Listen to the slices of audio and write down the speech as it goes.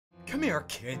Come here,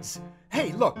 kids.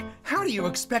 Hey, look, how do you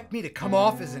expect me to come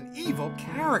off as an evil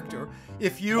character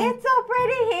if you... It's so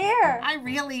pretty here. I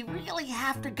really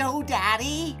have to go,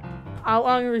 Daddy. How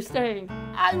long are we staying?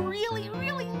 I really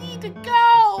need to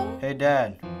go. Hey,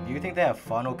 Dad, do you think they have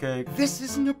funnel cake? This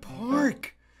isn't a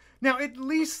park. Now, at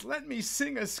least let me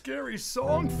sing a scary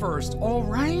song first, all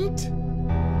right?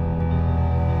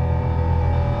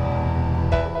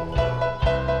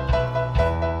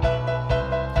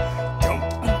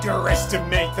 Don't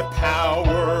underestimate the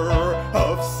power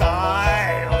of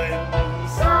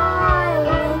silence.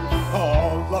 Silence.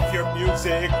 All of your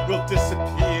music will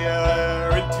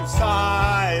disappear into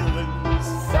silence.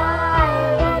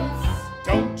 Silence.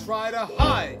 Don't try to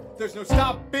hide, there's no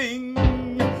stopping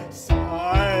silence.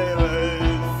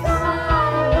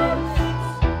 Silence.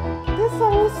 This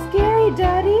song is scary,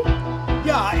 Daddy.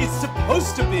 Yeah, it's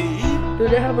supposed to be. Do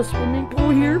they have a swimming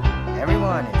pool here?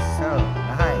 Everyone is so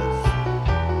nice.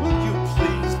 Would you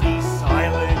please be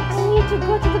silent? I need to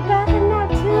go to the bathroom now,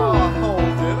 too. Oh, hold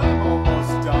it, I'm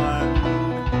almost done.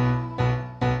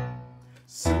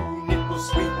 Soon it will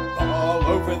sweep all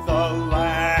over the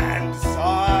land.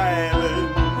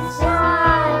 Silence.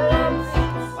 Silence.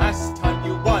 Last time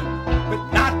you won, but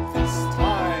not this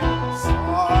time.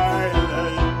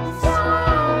 Silence.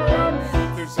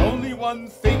 Silence. There's only one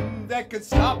thing that could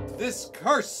stop this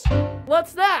curse.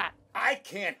 What's that? I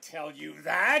can't tell you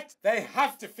that. They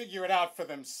have to figure it out for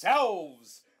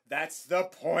themselves. That's the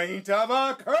point of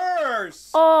a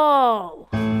curse. Oh.